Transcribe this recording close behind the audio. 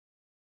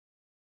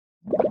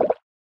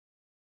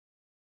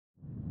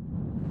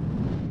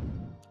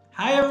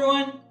Hi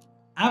everyone,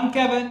 I'm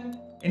Kevin,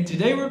 and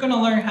today we're going to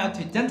learn how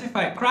to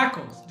identify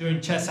crackles during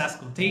chest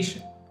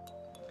auscultation.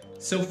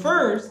 So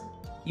first,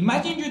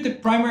 imagine you're the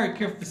primary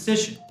care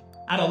physician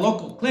at a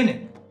local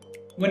clinic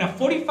when a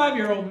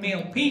 45-year-old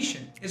male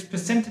patient is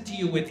presented to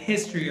you with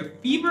history of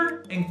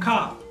fever and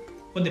cough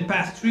for the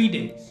past 3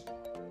 days.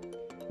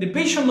 The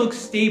patient looks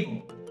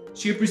stable,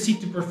 so you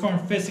proceed to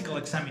perform physical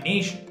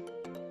examination.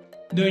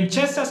 During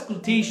chest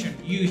auscultation,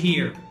 you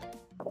hear.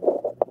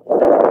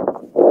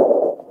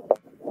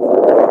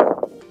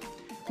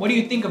 What do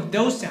you think of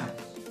those sounds?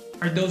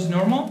 Are those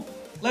normal?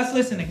 Let's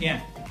listen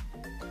again.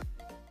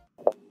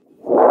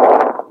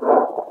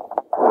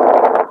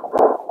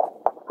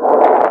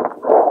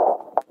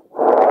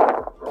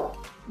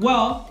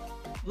 Well,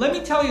 let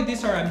me tell you,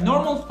 these are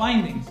abnormal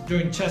findings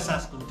during chest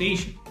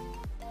auscultation.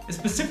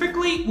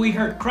 Specifically, we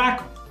heard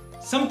crackles,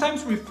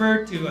 sometimes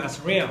referred to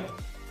as rail.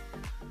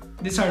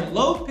 These are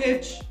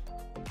low-pitched,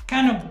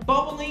 kind of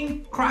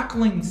bubbling,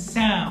 crackling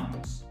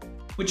sounds,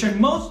 which are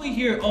mostly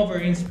heard over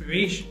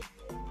inspiration.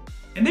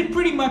 And they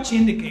pretty much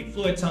indicate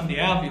fluids on the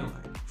alveoli.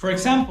 For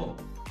example,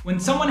 when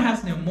someone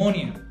has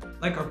pneumonia,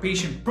 like our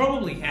patient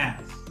probably has,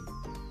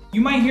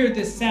 you might hear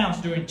these sounds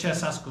during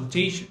chest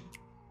auscultation.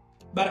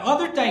 But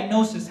other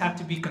diagnoses have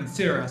to be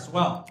considered as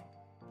well.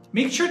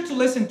 Make sure to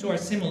listen to our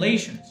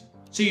simulations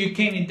so you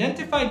can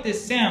identify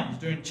these sounds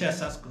during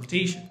chest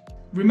auscultation.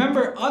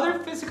 Remember, other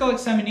physical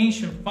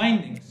examination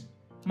findings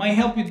might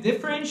help you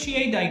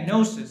differentiate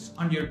diagnosis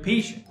on your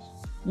patients.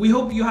 We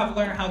hope you have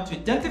learned how to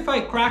identify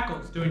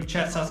crackles during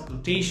chest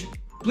auscultation.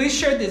 Please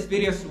share these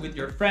videos with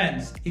your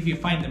friends if you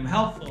find them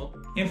helpful,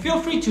 and feel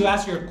free to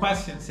ask your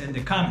questions in the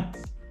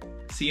comments.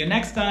 See you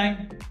next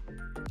time!